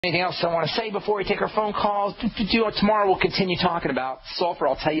Anything else I want to say before we take our phone calls? Tomorrow we'll continue talking about sulfur.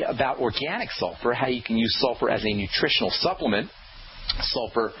 I'll tell you about organic sulfur, how you can use sulfur as a nutritional supplement.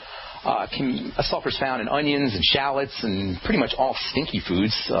 Sulfur is found in onions and shallots and pretty much all stinky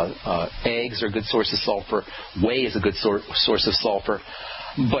foods. Eggs are a good source of sulfur. Whey is a good source of sulfur.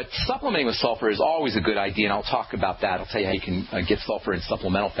 But supplementing with sulfur is always a good idea, and I'll talk about that. I'll tell you how you can get sulfur in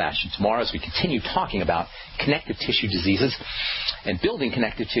supplemental fashion tomorrow as we continue talking about connective tissue diseases and building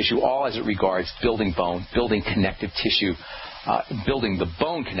connective tissue, all as it regards building bone, building connective tissue, building the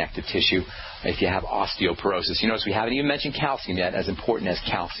bone connective tissue if you have osteoporosis. You notice we haven't even mentioned calcium yet, as important as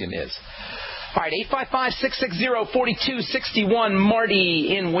calcium is. All right, 855-660-4261.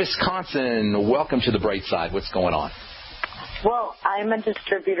 Marty in Wisconsin. Welcome to the Brightside. What's going on? Well, I'm a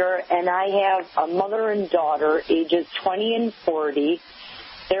distributor, and I have a mother and daughter, ages 20 and 40.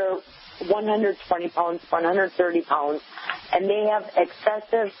 They're 120 pounds, 130 pounds, and they have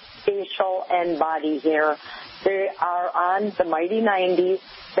excessive facial and body hair. They are on the Mighty 90,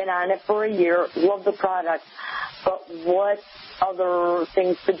 been on it for a year, love the product. But what other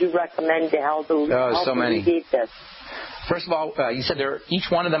things could you recommend to help alleviate this? First of all, you said each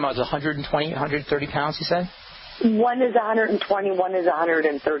one of them was 120, 130 pounds, you said? One is 120, one is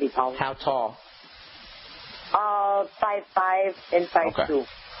 130 pounds. How tall? 5'5" and 5'2".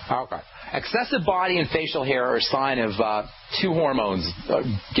 Okay. Excessive body and facial hair are a sign of two hormone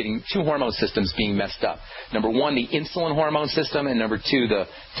systems being messed up. Number one, the insulin hormone system, and number two, the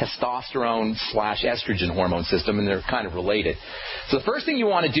testosterone/estrogen hormone system, and they're kind of related. So the first thing you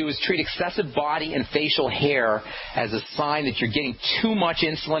want to do is treat excessive body and facial hair as a sign that you're getting too much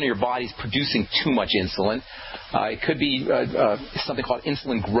insulin or your body's producing too much insulin. It could be something called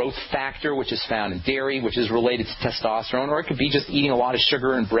insulin growth factor, which is found in dairy, which is related to testosterone, or it could be just eating a lot of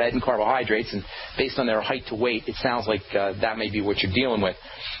sugar and bread and carbohydrates, and based on their height to weight, it sounds like that may be what you're dealing with.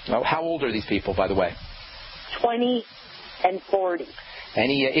 How old are these people, by the way? 20 and 40.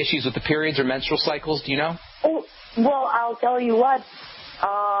 Any issues with the periods or menstrual cycles, do you know? Oh, well, I'll tell you what.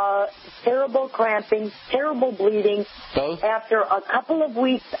 Terrible cramping, terrible bleeding. Both? After a couple of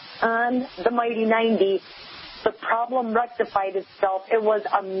weeks on the Mighty 90, the problem rectified itself. It was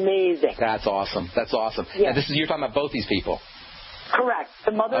amazing. That's awesome. Yes. And you're talking about both these people? Correct.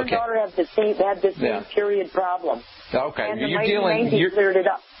 The mother and daughter had the same period problem. Okay. And the Mighty 90 cleared it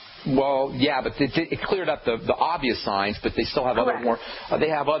up. Well, yeah, but it cleared up the obvious signs, but they still have other more. They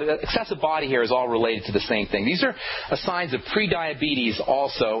have other excessive body hair is all related to the same thing. These are signs of prediabetes.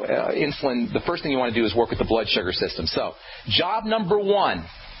 Also, insulin. The first thing you want to do is work with the blood sugar system. So, job number one.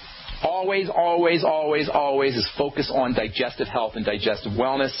 Always is focus on digestive health and digestive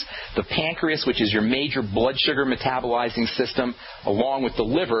wellness. The pancreas, which is your major blood sugar metabolizing system, along with the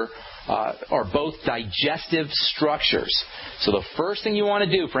liver, are both digestive structures. So the first thing you want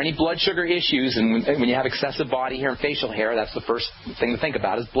to do for any blood sugar issues, and when you have excessive body hair and facial hair, that's the first thing to think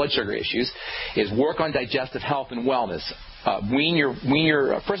about is blood sugar issues, is work on digestive health and wellness.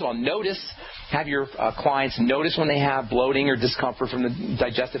 First of all, have your clients notice when they have bloating or discomfort from the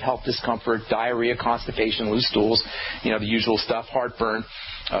digestive health discomfort, diarrhea, constipation, loose stools, the usual stuff, heartburn,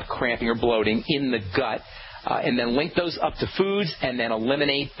 cramping or bloating in the gut. And then link those up to foods and then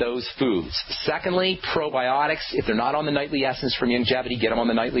eliminate those foods. Secondly, probiotics. If they're not on the nightly essence from Youngevity, get them on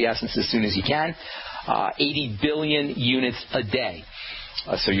the nightly essence as soon as you can. 80 billion units a day.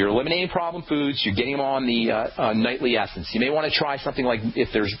 So you're eliminating problem foods, you're getting them on the nightly essence. You may want to try something like,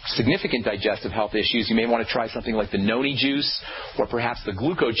 if there's significant digestive health issues, you may want to try something like the noni juice or perhaps the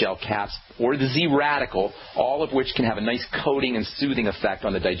glucogel caps or the Z-Radical, all of which can have a nice coating and soothing effect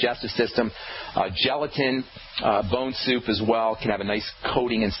on the digestive system. Gelatin, bone soup as well can have a nice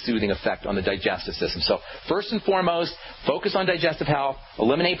coating and soothing effect on the digestive system. So first and foremost, focus on digestive health,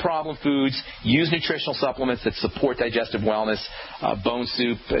 eliminate problem foods, use nutritional supplements that support digestive wellness, bone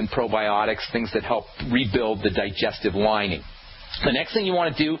soup and probiotics, things that help rebuild the digestive lining. The next thing you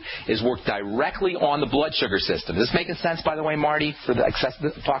want to do is work directly on the blood sugar system. Is this making sense, by the way, Marty, for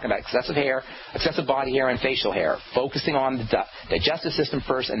talking about excessive hair, excessive body hair, and facial hair? Focusing on the digestive system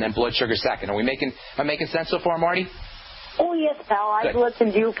first and then blood sugar second. Am I making sense so far, Marty? Oh, yes, pal. I've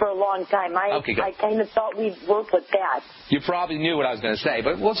listened to you for a long time. I kind of thought we'd work with that. You probably knew what I was going to say,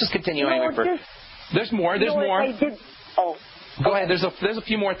 but we'll just continue anyway. There's more. I did. Oh. Go ahead. There's a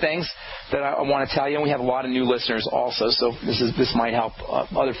few more things that I want to tell you, and we have a lot of new listeners also, so this might help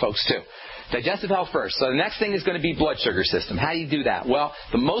other folks too. Digestive health first. So the next thing is going to be blood sugar system. How do you do that? Well,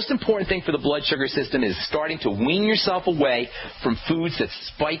 the most important thing for the blood sugar system is starting to wean yourself away from foods that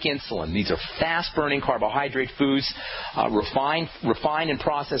spike insulin. These are fast-burning carbohydrate foods. Refined and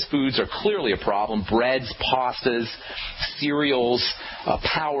processed foods are clearly a problem. Breads, pastas, cereals,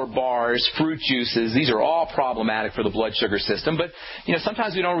 power bars, fruit juices. These are all problematic for the blood sugar system. But,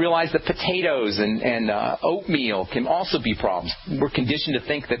 sometimes we don't realize that potatoes and oatmeal can also be problems. We're conditioned to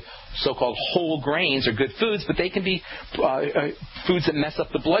think that so-called whole grains are good foods, but they can be foods that mess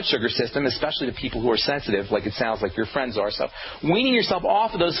up the blood sugar system, especially to people who are sensitive, like it sounds like your friends are. So weaning yourself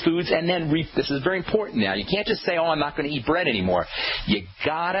off of those foods, and then this is very important now. You can't just say, I'm not going to eat bread anymore. You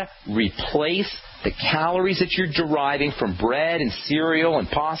got to replace the calories that you're deriving from bread and cereal and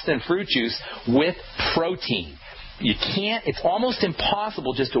pasta and fruit juice with protein. You can't, it's almost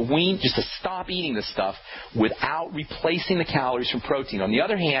impossible just to stop eating this stuff without replacing the calories from protein. On the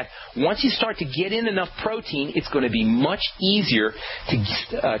other hand, once you start to get in enough protein, it's going to be much easier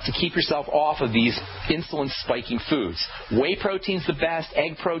to keep yourself off of these insulin-spiking foods. Whey protein's the best,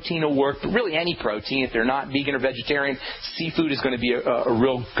 egg protein will work, but really any protein. If they're not vegan or vegetarian, seafood is going to be a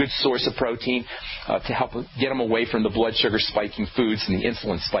real good source of protein to help get them away from the blood sugar spiking foods and the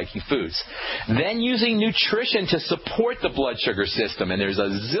insulin spiking foods. Then using nutrition to support the blood sugar system, and there's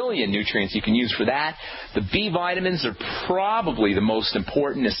a zillion nutrients you can use for that. The B vitamins are probably the most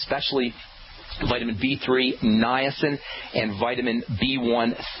important, especially vitamin B3, niacin, and vitamin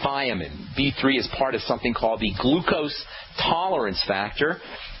B1 thiamine. B3 is part of something called the glucose tolerance factor,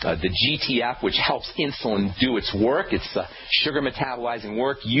 the GTF, which helps insulin do its work. It's sugar metabolizing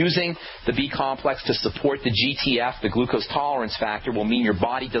work. Using the B complex to support the GTF, the glucose tolerance factor, will mean your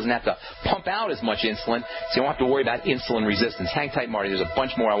body doesn't have to pump out as much insulin, so you don't have to worry about insulin resistance. Hang tight, Marty. There's a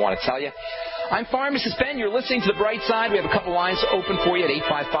bunch more I want to tell you. I'm Pharmacist Ben. You're listening to The Bright Side. We have a couple lines open for you at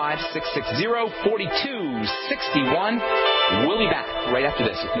 855-660-4261. We'll be back right after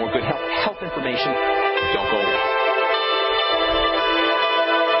this with more good health information. Don't go away.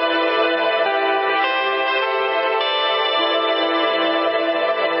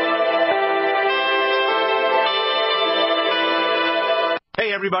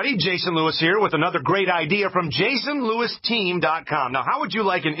 Hey everybody, Jason Lewis here with another great idea from JasonLewisTeam.com. Now, how would you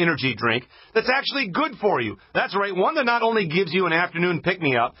like an energy drink that's actually good for you? That's right, one that not only gives you an afternoon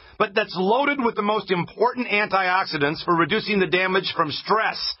pick-me-up, but that's loaded with the most important antioxidants for reducing the damage from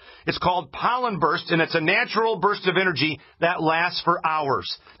stress. It's called Pollen Burst, and it's a natural burst of energy that lasts for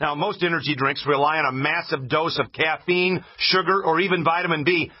hours. Now, most energy drinks rely on a massive dose of caffeine, sugar, or even vitamin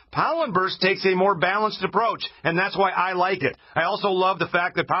B. Pollen Burst takes a more balanced approach, and that's why I like it. I also love the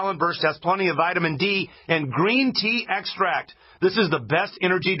fact that Pollen Burst has plenty of vitamin D and green tea extract. This is the best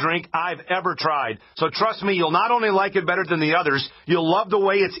energy drink I've ever tried. So trust me, you'll not only like it better than the others, you'll love the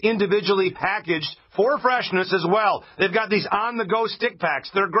way it's individually packaged for freshness as well. They've got these on-the-go stick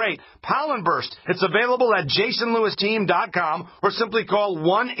packs. They're great. Pollen Burst. It's available at JasonLewisTeam.com or simply call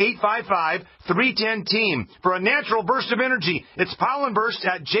 1-855-310-TEAM. For a natural burst of energy, it's Pollen Burst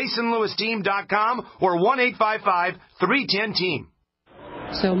at JasonLewisTeam.com or 1-855-310-TEAM.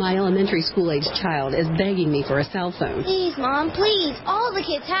 So my elementary school-aged child is begging me for a cell phone. Please, Mom, please. All the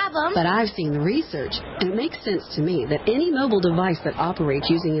kids have them. But I've seen the research, and it makes sense to me that any mobile device that operates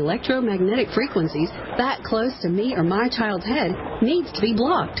using electromagnetic frequencies that close to me or my child's head needs to be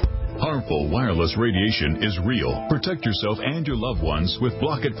blocked. Harmful wireless radiation is real. Protect yourself and your loved ones with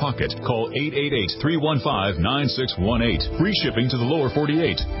Block It Pocket. Call 888-315-9618. Free shipping to the lower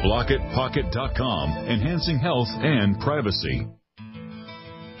 48. BlockItPocket.com. Enhancing health and privacy.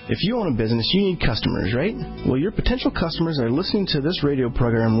 If you own a business, you need customers, right? Well, your potential customers are listening to this radio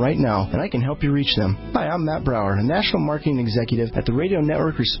program right now, and I can help you reach them. Hi, I'm Matt Brower, a national marketing executive at the radio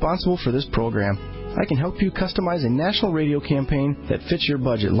network responsible for this program. I can help you customize a national radio campaign that fits your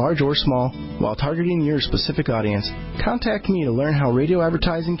budget, large or small, while targeting your specific audience. Contact me to learn how radio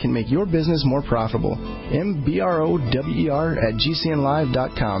advertising can make your business more profitable.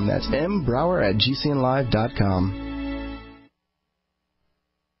 mbrower@gcnlive.com. That's mbrower@gcnlive.com.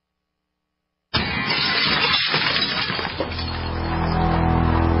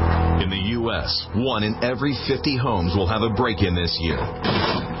 One in every 50 homes will have a break-in this year.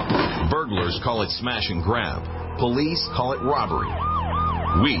 Burglars call it smash and grab. Police call it robbery.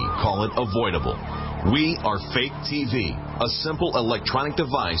 We call it avoidable. We are Fake TV, a simple electronic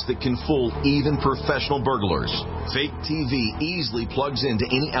device that can fool even professional burglars. Fake TV easily plugs into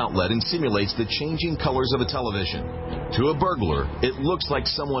any outlet and simulates the changing colors of a television. To a burglar, it looks like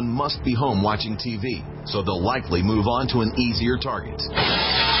someone must be home watching TV, so they'll likely move on to an easier target.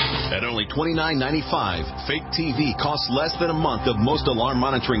 At only $29.95, Fake TV costs less than a month of most alarm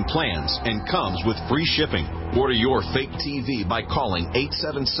monitoring plans and comes with free shipping. Order your Fake TV by calling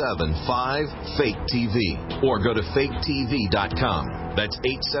 877-5-FAKE-TV or go to faketv.com. That's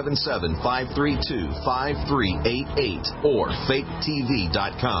 877-532-5388 or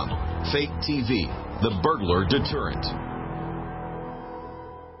faketv.com. Fake TV, the burglar deterrent.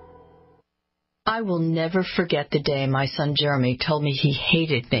 I will never forget the day my son Jeremy told me he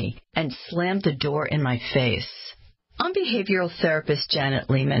hated me and slammed the door in my face. I'm behavioral therapist Janet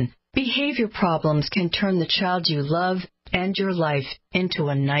Lehman. Behavior problems can turn the child you love and your life into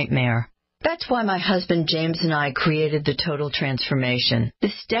a nightmare. That's why my husband James and I created the Total Transformation, the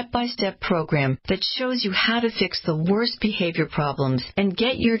step-by-step program that shows you how to fix the worst behavior problems and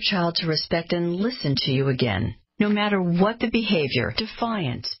get your child to respect and listen to you again. No matter what the behavior,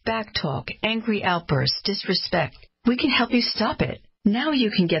 defiance, backtalk, angry outbursts, disrespect, we can help you stop it. Now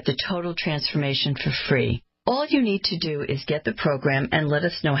you can get the Total Transformation for free. All you need to do is get the program and let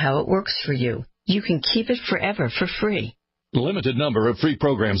us know how it works for you. You can keep it forever for free. Limited number of free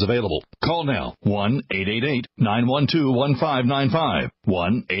programs available. Call now. 1-888-912-1595.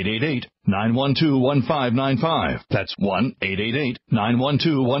 1-888-912-1595. That's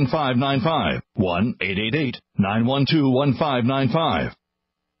 1-888-912-1595. 1-888-912-1595.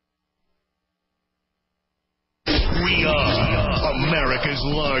 We are America's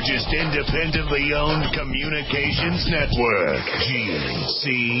largest independently owned communications network,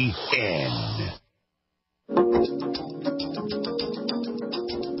 GCN.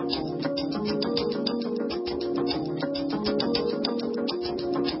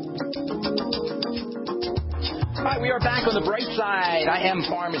 All right, we are back on the Brightside. I am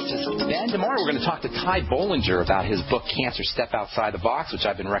pharmacist Ben. Tomorrow we're going to talk to Ty Bollinger about his book, Cancer Step Outside the Box, which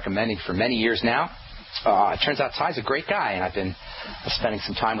I've been recommending for many years now. It turns out Ty's a great guy, and I've been spending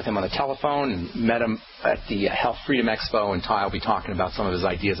some time with him on the telephone and met him at the Health Freedom Expo, and Ty will be talking about some of his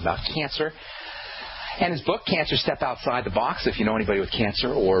ideas about cancer. And his book, Cancer Step Outside the Box, if you know anybody with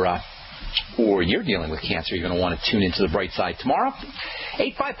cancer or you're dealing with cancer, you're going to want to tune into the Brightside tomorrow.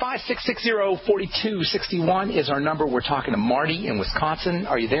 855-660-4261 is our number. We're talking to Marty in Wisconsin.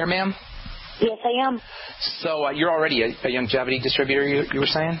 Are you there, ma'am? Yes, I am. So you're already a longevity distributor, you were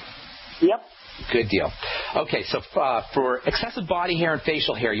saying? Yep. Good deal. Okay, so for excessive body hair and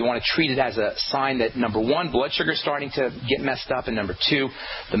facial hair, you want to treat it as a sign that, number one, blood sugar is starting to get messed up, and number two,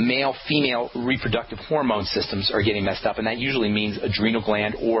 the male-female reproductive hormone systems are getting messed up, and that usually means adrenal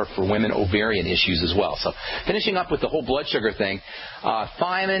gland or, for women, ovarian issues as well. So finishing up with the whole blood sugar thing,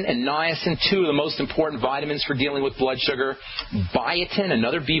 thiamine and niacin, two of the most important vitamins for dealing with blood sugar. Biotin,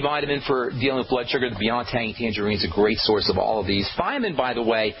 another B vitamin for dealing with blood sugar. The Beyond Tangy Tangerine is a great source of all of these. Thiamine, by the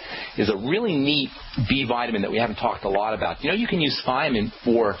way, is a really neat B vitamin that we haven't talked a lot about. You know, you can use thiamine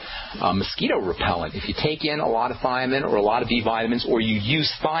for mosquito repellent. If you take in a lot of thiamine or a lot of B vitamins, or you use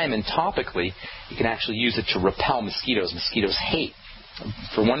thiamine topically, you can actually use it to repel mosquitoes. Mosquitoes hate,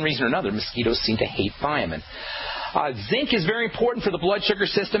 for one reason or another, mosquitoes seem to hate thiamine. Zinc is very important for the blood sugar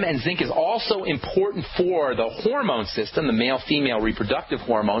system, and zinc is also important for the hormone system, the male-female reproductive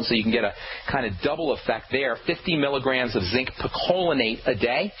hormone, so you can get a kind of double effect there. 50 milligrams of zinc picolinate a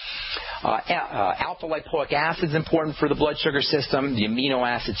day. Alpha-lipoic acid is important for the blood sugar system. The amino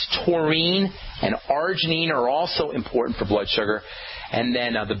acids taurine and arginine are also important for blood sugar. And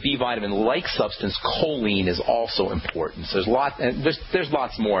then the B vitamin-like substance, choline, is also important. So there's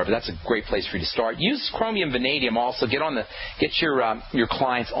lots more, but that's a great place for you to start. Use chromium vanadium also. Get your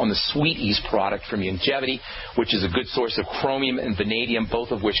clients on the Sweet Ease product from Longevity, which is a good source of chromium and vanadium,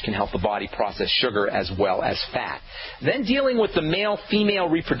 both of which can help the body process sugar as well as fat. Then dealing with the male-female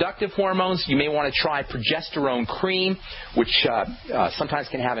reproductive hormones, you may want to try progesterone cream, which sometimes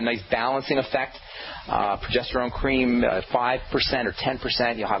can have a nice balancing effect. Progesterone cream, 5% or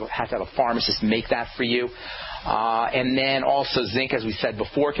 10%. You'll have to have a pharmacist make that for you. And then also zinc, as we said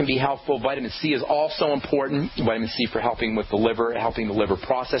before, can be helpful. Vitamin C is also important. Vitamin C for helping with the liver, helping the liver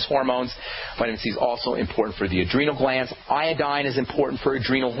process hormones. Vitamin C is also important for the adrenal glands. Iodine is important for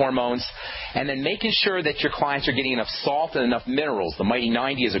adrenal hormones. And then making sure that your clients are getting enough salt and enough minerals. The Mighty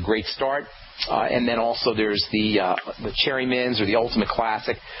 90 is a great start. And then also there's the Cherry Mints or the Ultimate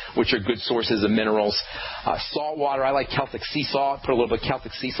Classic, which are good sources of minerals. Salt water, I like Celtic sea salt. Put a little bit of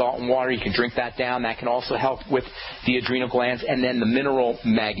Celtic sea salt in water. You can drink that down. That can also help with the adrenal glands. And then the mineral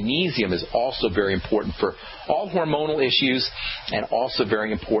magnesium is also very important for all hormonal issues and also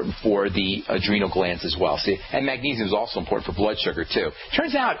very important for the adrenal glands as well. See, and magnesium is also important for blood sugar, too.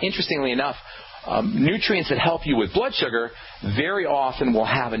 Turns out, interestingly enough, nutrients that help you with blood sugar very often will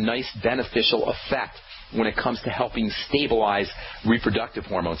have a nice beneficial effect when it comes to helping stabilize reproductive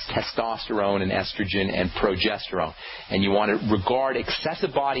hormones, testosterone and estrogen and progesterone. And you want to regard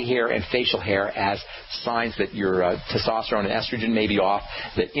excessive body hair and facial hair as signs that your testosterone and estrogen may be off,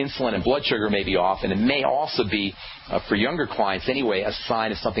 that insulin and blood sugar may be off, and it may also be, for younger clients anyway, a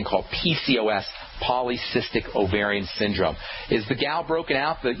sign of something called PCOS, polycystic ovarian syndrome. Is the gal broken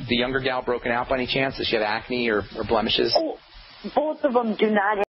out, the younger gal broken out by any chance? Does she have acne or blemishes? Oh, both of them do not